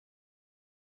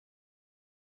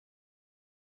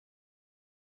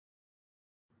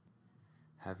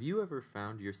Have you ever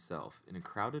found yourself in a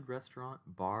crowded restaurant,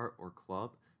 bar, or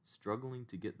club struggling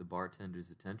to get the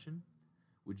bartender's attention?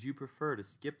 Would you prefer to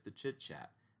skip the chit-chat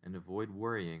and avoid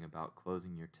worrying about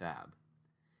closing your tab?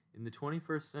 In the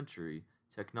 21st century,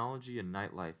 technology and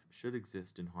nightlife should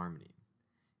exist in harmony.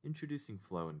 Introducing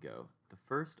FlowNGo, the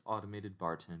first automated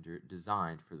bartender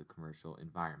designed for the commercial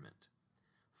environment.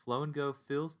 FlowNGo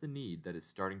fills the need that is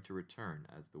starting to return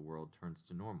as the world turns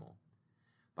to normal.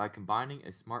 By combining a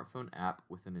smartphone app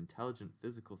with an intelligent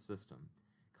physical system,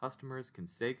 customers can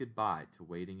say goodbye to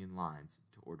waiting in lines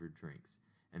to order drinks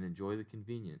and enjoy the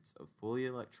convenience of fully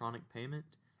electronic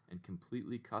payment and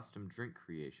completely custom drink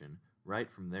creation right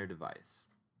from their device.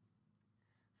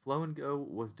 FlowNGo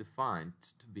was defined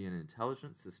to be an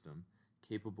intelligent system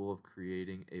capable of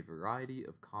creating a variety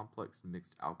of complex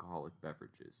mixed alcoholic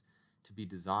beverages to be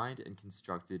designed and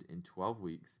constructed in 12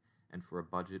 weeks and for a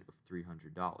budget of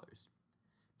 $300.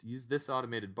 To use this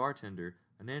automated bartender,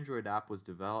 an Android app was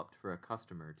developed for a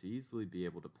customer to easily be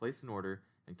able to place an order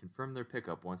and confirm their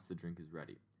pickup once the drink is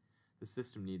ready. The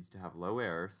system needs to have low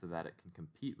error so that it can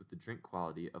compete with the drink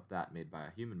quality of that made by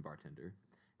a human bartender,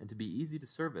 and to be easy to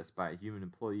service by a human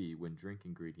employee when drink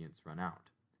ingredients run out.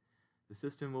 The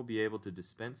system will be able to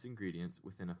dispense ingredients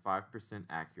within a 5%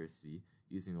 accuracy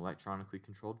using electronically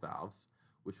controlled valves,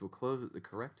 which will close at the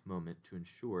correct moment to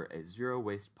ensure a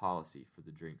zero-waste policy for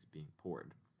the drinks being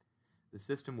poured. The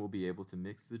system will be able to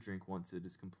mix the drink once it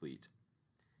is complete,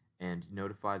 and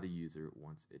notify the user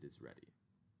once it is ready.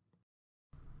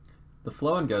 The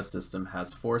FlowNGo system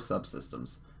has 4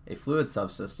 subsystems: a fluid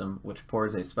subsystem, which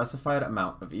pours a specified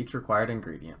amount of each required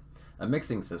ingredient, a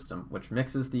mixing system, which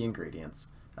mixes the ingredients,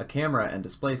 a camera and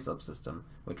display subsystem,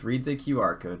 which reads a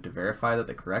QR code to verify that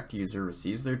the correct user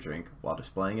receives their drink while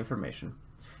displaying information,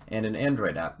 and an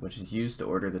Android app, which is used to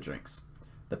order the drinks.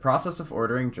 The process of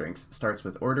ordering drinks starts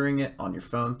with ordering it on your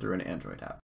phone through an Android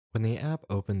app. When the app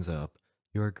opens up,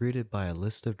 you are greeted by a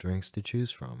list of drinks to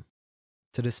choose from.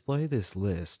 To display this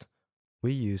list,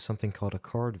 we use something called a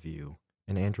card view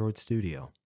in Android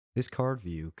Studio. This card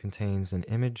view contains an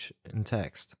image and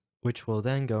text, which will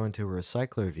then go into a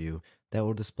recycler view that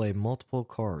will display multiple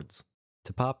cards.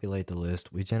 To populate the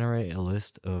list, we generate a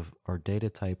list of our data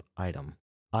type item.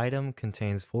 Item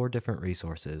contains 4 different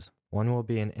resources. One will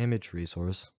be an image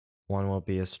resource, one will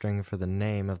be a string for the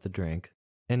name of the drink,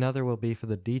 another will be for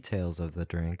the details of the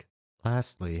drink.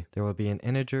 Lastly, there will be an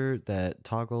integer that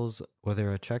toggles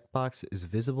whether a checkbox is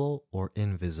visible or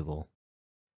invisible.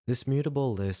 This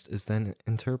mutable list is then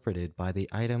interpreted by the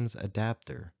item's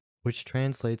adapter, which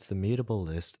translates the mutable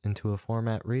list into a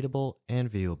format readable and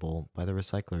viewable by the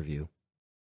recycler view.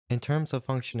 In terms of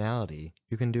functionality,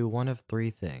 you can do one of 3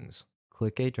 things.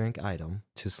 Click a drink item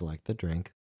to select the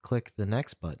drink, click the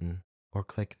next button, or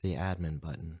click the admin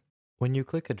button. When you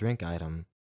click a drink item,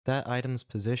 that item's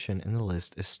position in the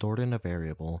list is stored in a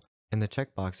variable, and the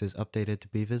checkbox is updated to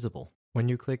be visible. When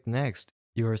you click next,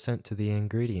 you are sent to the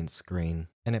ingredients screen,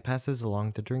 and it passes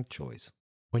along the drink choice.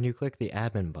 When you click the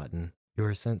admin button, you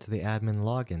are sent to the admin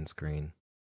login screen.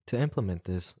 To implement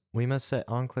this, we must set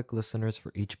on-click listeners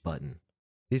for each button.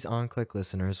 These on-click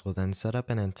listeners will then set up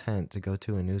an intent to go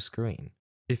to a new screen.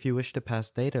 If you wish to pass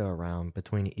data around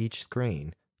between each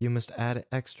screen, you must add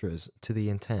extras to the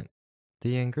intent.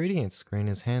 The ingredients screen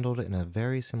is handled in a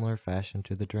very similar fashion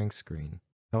to the drink screen.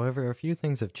 However, a few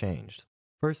things have changed.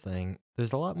 First thing,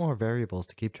 there's a lot more variables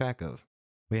to keep track of.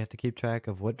 We have to keep track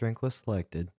of what drink was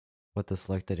selected, what the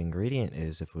selected ingredient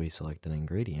is if we select an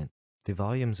ingredient, the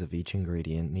volumes of each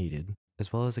ingredient needed,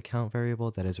 as well as a count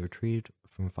variable that is retrieved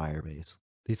from Firebase.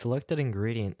 The selected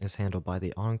ingredient is handled by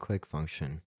the onClick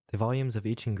function. The volumes of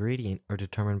each ingredient are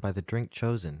determined by the drink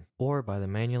chosen, or by the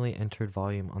manually entered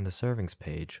volume on the servings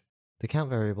page. The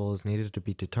count variable is needed to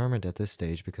be determined at this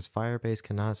stage because Firebase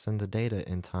cannot send the data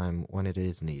in time when it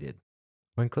is needed.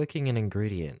 When clicking an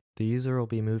ingredient, the user will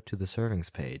be moved to the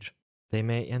servings page. They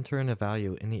may enter in a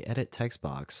value in the edit text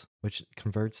box, which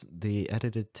converts the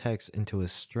edited text into a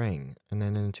string and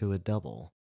then into a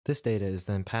double. This data is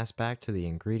then passed back to the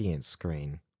ingredients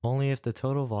screen, only if the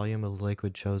total volume of the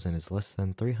liquid chosen is less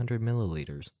than 300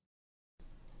 milliliters.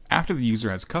 After the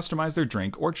user has customized their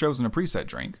drink or chosen a preset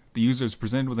drink, the user is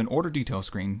presented with an order detail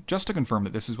screen just to confirm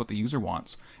that this is what the user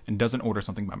wants and doesn't order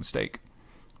something by mistake.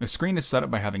 The screen is set up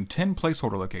by having 10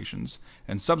 placeholder locations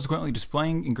and subsequently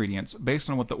displaying ingredients based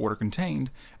on what the order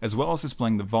contained, as well as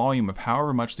displaying the volume of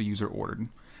however much the user ordered.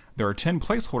 There are 10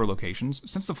 placeholder locations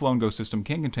since the FlowNGo system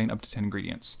can contain up to 10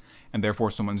 ingredients, and therefore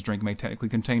someone's drink may technically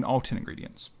contain all 10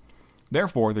 ingredients.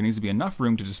 Therefore, there needs to be enough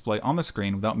room to display on the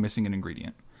screen without missing an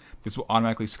ingredient. This will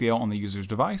automatically scale on the user's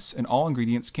device, and all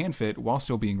ingredients can fit while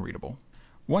still being readable.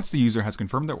 Once the user has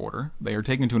confirmed their order, they are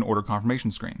taken to an order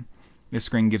confirmation screen. This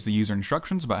screen gives the user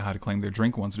instructions about how to claim their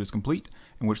drink once it is complete,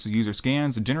 in which the user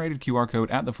scans a generated QR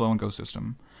code at the FlowNGo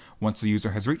system. Once the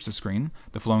user has reached the screen,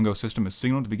 the FlowNGo system is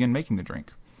signaled to begin making the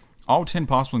drink. All 10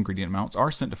 possible ingredient amounts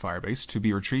are sent to Firebase to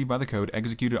be retrieved by the code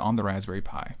executed on the Raspberry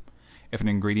Pi. If an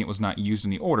ingredient was not used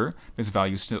in the order, this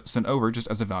value is sent over just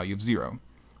as a value of 0.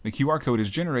 The QR code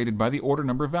is generated by the order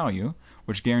number value,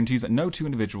 which guarantees that no two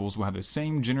individuals will have the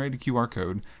same generated QR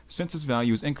code since this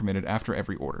value is incremented after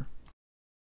every order.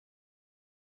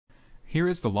 Here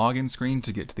is the login screen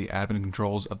to get to the admin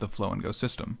controls of the FlowNGo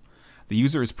system. The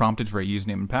user is prompted for a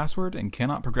username and password and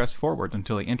cannot progress forward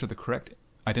until they enter the correct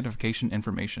identification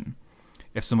information.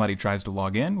 If somebody tries to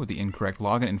log in with the incorrect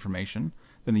login information,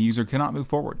 then the user cannot move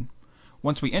forward.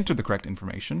 Once we enter the correct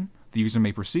information, the user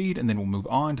may proceed and then will move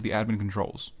on to the admin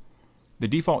controls. The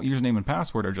default username and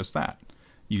password are just that,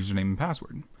 username and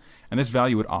password, and this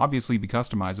value would obviously be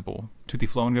customizable to the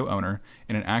FlowNGo owner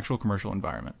in an actual commercial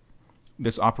environment.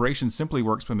 This operation simply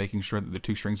works by making sure that the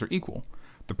two strings are equal,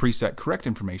 the preset correct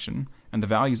information, and the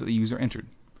values that the user entered.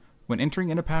 When entering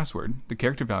in a password, the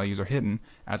character values are hidden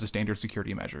as a standard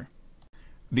security measure.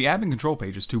 The admin control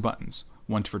page has two buttons,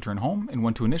 one to return home and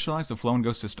one to initialize the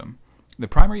FlowNGo system. The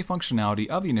primary functionality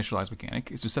of the initialize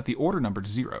mechanic is to set the order number to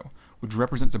 0, which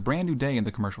represents a brand new day in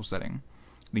the commercial setting.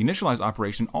 The initialize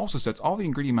operation also sets all the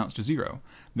ingredient amounts to 0.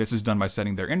 This is done by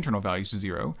setting their internal values to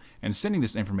 0 and sending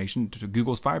this information to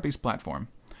Google's Firebase platform.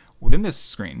 Within this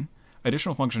screen,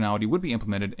 additional functionality would be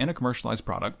implemented in a commercialized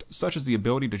product, such as the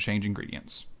ability to change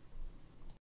ingredients.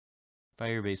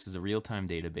 Firebase is a real-time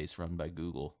database run by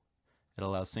Google. It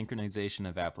allows synchronization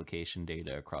of application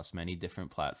data across many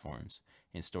different platforms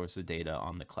and stores the data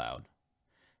on the cloud.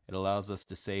 It allows us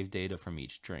to save data from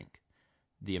each drink.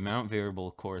 The amount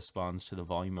variable corresponds to the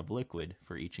volume of liquid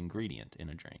for each ingredient in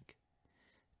a drink.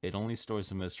 It only stores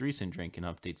the most recent drink and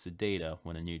updates the data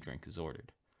when a new drink is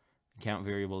ordered. The count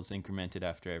variable is incremented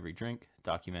after every drink,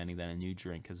 documenting that a new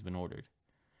drink has been ordered.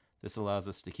 This allows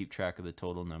us to keep track of the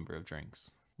total number of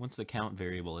drinks. Once the count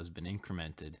variable has been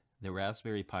incremented, the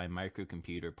Raspberry Pi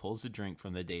microcomputer pulls the drink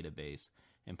from the database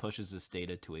and pushes this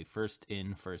data to a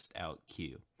first-in, first-out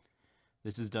queue.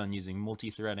 This is done using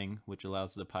multi-threading, which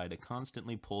allows the Pi to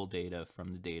constantly pull data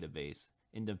from the database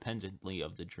independently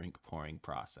of the drink pouring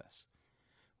process.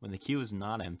 When the queue is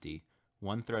not empty,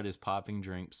 one thread is popping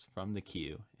drinks from the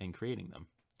queue and creating them.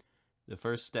 The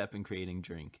first step in creating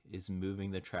drink is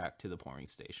moving the track to the pouring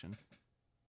station.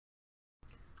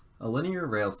 A linear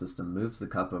rail system moves the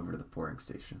cup over to the pouring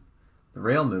station. The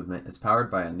rail movement is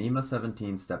powered by a NEMA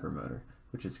 17 stepper motor,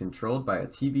 which is controlled by a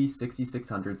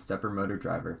TB6600 stepper motor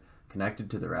driver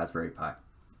connected to the Raspberry Pi.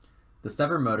 The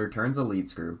stepper motor turns a lead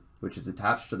screw, which is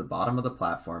attached to the bottom of the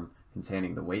platform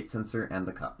containing the weight sensor and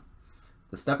the cup.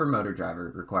 The stepper motor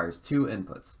driver requires two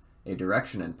inputs, a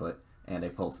direction input and a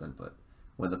pulse input.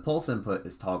 When the pulse input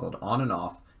is toggled on and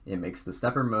off, it makes the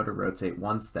stepper motor rotate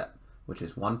one step, which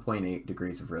is 1.8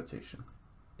 degrees of rotation.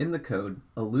 In the code,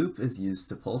 a loop is used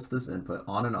to pulse this input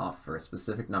on and off for a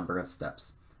specific number of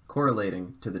steps,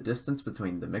 correlating to the distance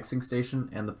between the mixing station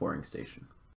and the pouring station.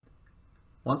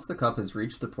 Once the cup has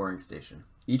reached the pouring station,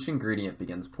 each ingredient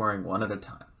begins pouring one at a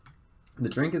time. The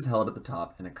drink is held at the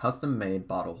top in a custom-made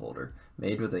bottle holder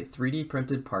made with a 3D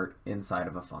printed part inside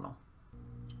of a funnel.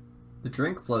 The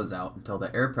drink flows out until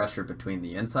the air pressure between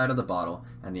the inside of the bottle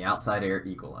and the outside air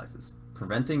equalizes,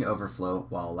 preventing overflow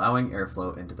while allowing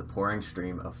airflow into the pouring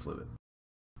stream of fluid.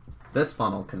 This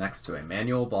funnel connects to a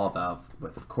manual ball valve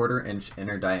with 1/4-inch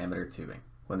inner diameter tubing.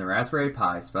 When the Raspberry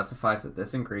Pi specifies that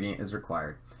this ingredient is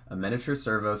required, a miniature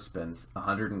servo spins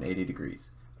 180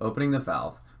 degrees, opening the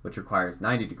valve, which requires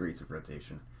 90 degrees of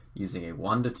rotation, using a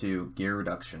 1-to-2 gear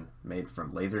reduction made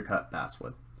from laser-cut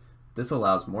basswood. This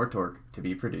allows more torque to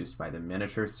be produced by the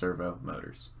miniature servo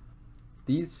motors.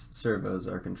 These servos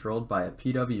are controlled by a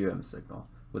PWM signal,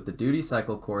 with the duty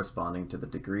cycle corresponding to the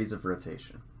degrees of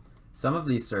rotation. Some of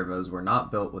these servos were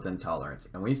not built within tolerance,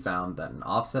 and we found that an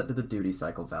offset to the duty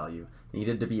cycle value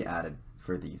needed to be added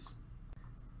for these.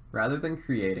 Rather than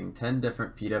creating 10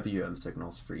 different PWM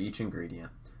signals for each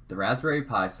ingredient, the Raspberry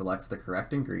Pi selects the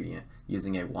correct ingredient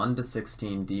using a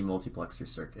 1-to-16 demultiplexer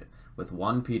circuit with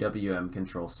one PWM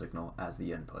control signal as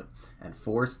the input and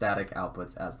 4 static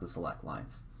outputs as the select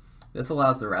lines. This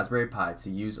allows the Raspberry Pi to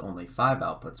use only 5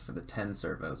 outputs for the 10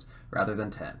 servos rather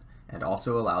than 10, and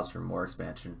also allows for more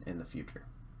expansion in the future.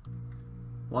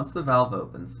 Once the valve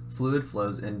opens, fluid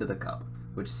flows into the cup,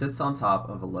 which sits on top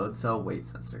of a load cell weight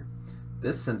sensor.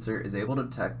 This sensor is able to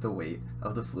detect the weight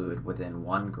of the fluid within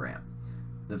 1 gram.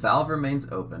 The valve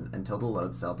remains open until the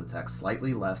load cell detects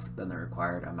slightly less than the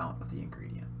required amount of the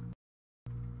ingredient.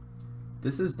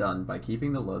 This is done by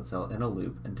keeping the load cell in a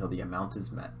loop until the amount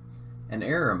is met. An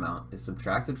error amount is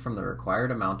subtracted from the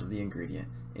required amount of the ingredient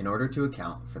in order to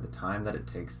account for the time that it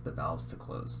takes the valves to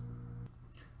close.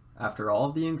 After all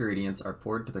of the ingredients are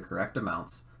poured to the correct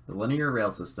amounts, the linear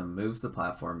rail system moves the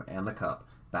platform and the cup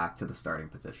back to the starting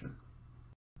position.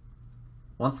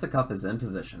 Once the cup is in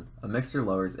position, a mixer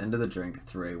lowers into the drink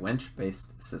through a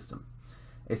winch-based system.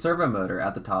 A servo motor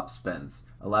at the top spins,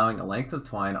 allowing a length of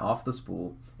twine off the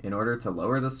spool in order to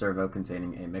lower the servo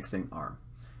containing a mixing arm.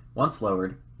 Once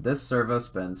lowered, this servo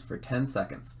spins for 10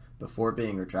 seconds before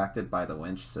being retracted by the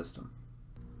winch system.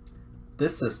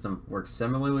 This system works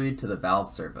similarly to the valve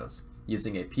servos,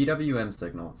 using a PWM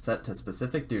signal set to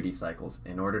specific duty cycles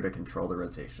in order to control the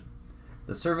rotation.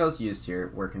 The servos used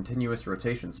here were continuous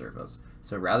rotation servos,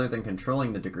 so rather than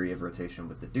controlling the degree of rotation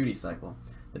with the duty cycle,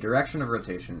 the direction of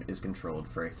rotation is controlled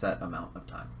for a set amount of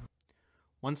time.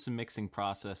 Once the mixing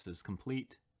process is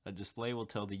complete, a display will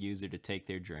tell the user to take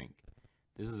their drink.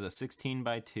 This is a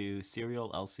 16:2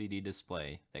 serial LCD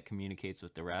display that communicates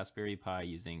with the Raspberry Pi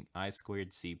using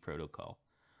I2C protocol.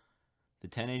 The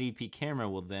 1080p camera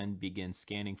will then begin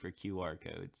scanning for QR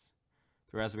codes.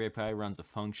 The Raspberry Pi runs a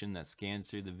function that scans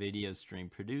through the video stream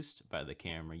produced by the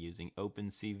camera using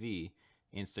OpenCV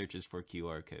and searches for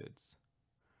QR codes.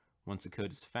 Once a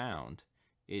code is found,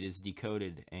 it is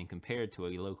decoded and compared to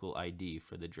a local ID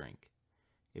for the drink.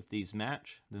 If these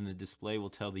match, then the display will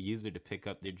tell the user to pick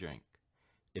up their drink.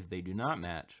 If they do not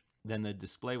match, then the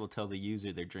display will tell the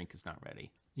user their drink is not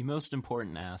ready. The most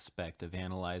important aspect of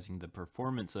analyzing the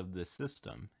performance of this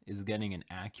system is getting an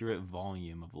accurate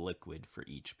volume of liquid for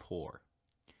each pour.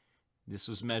 This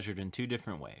was measured in two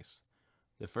different ways.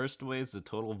 The first way is the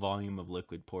total volume of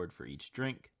liquid poured for each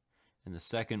drink, and the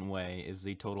second way is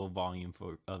the total volume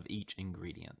of each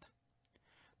ingredient.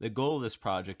 The goal of this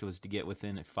project was to get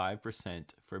within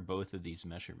 5% for both of these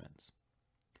measurements.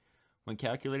 When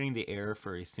calculating the error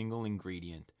for a single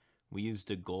ingredient, we used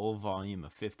a goal volume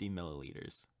of 50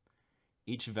 milliliters.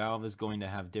 Each valve is going to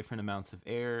have different amounts of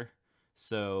error,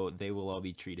 so they will all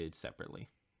be treated separately.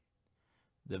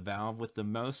 The valve with the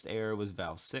most error was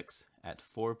valve 6 at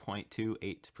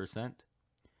 4.28%,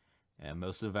 and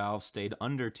most of the valves stayed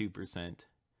under 2%,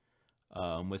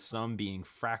 with some being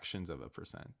fractions of a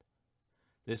percent.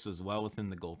 This was well within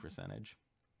the goal percentage.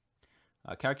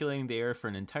 Calculating the error for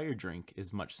an entire drink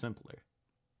is much simpler.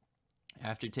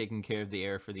 After taking care of the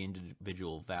error for the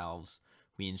individual valves,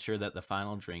 we ensure that the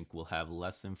final drink will have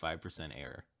less than 5%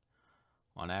 error.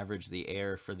 On average, the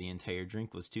error for the entire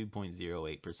drink was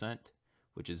 2.08%,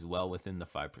 which is well within the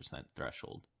 5%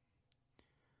 threshold.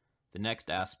 The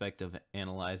next aspect of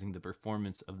analyzing the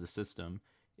performance of the system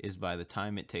is by the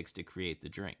time it takes to create the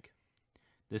drink.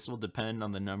 This will depend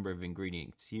on the number of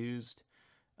ingredients used,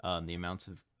 the amounts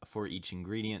for each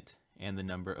ingredient, and the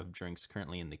number of drinks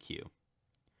currently in the queue.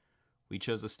 We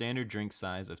chose a standard drink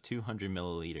size of 200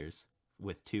 milliliters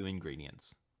with 2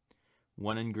 ingredients.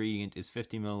 One ingredient is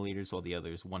 50 milliliters while the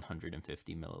other is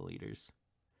 150 milliliters.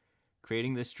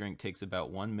 Creating this drink takes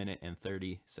about 1 minute and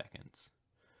 30 seconds.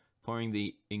 Pouring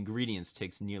the ingredients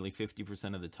takes nearly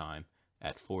 50% of the time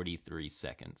at 43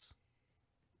 seconds.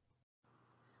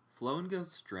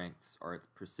 FlowNGo's strengths are its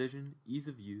precision, ease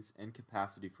of use, and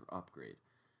capacity for upgrade.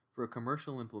 For a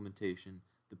commercial implementation,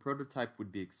 the prototype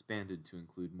would be expanded to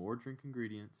include more drink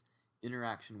ingredients,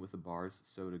 interaction with a bar's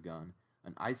soda gun,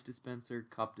 an ice dispenser,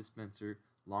 cup dispenser,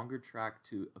 longer track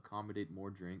to accommodate more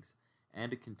drinks,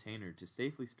 and a container to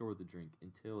safely store the drink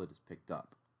until it is picked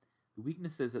up. The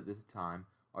weaknesses at this time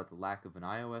are the lack of an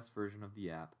iOS version of the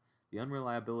app, the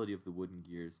unreliability of the wooden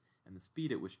gears, and the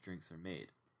speed at which drinks are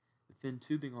made. The thin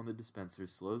tubing on the dispenser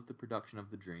slows the production of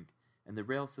the drink, and the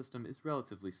rail system is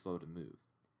relatively slow to move.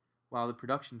 While the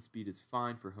production speed is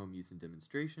fine for home use and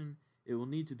demonstration, it will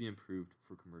need to be improved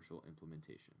for commercial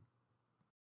implementation.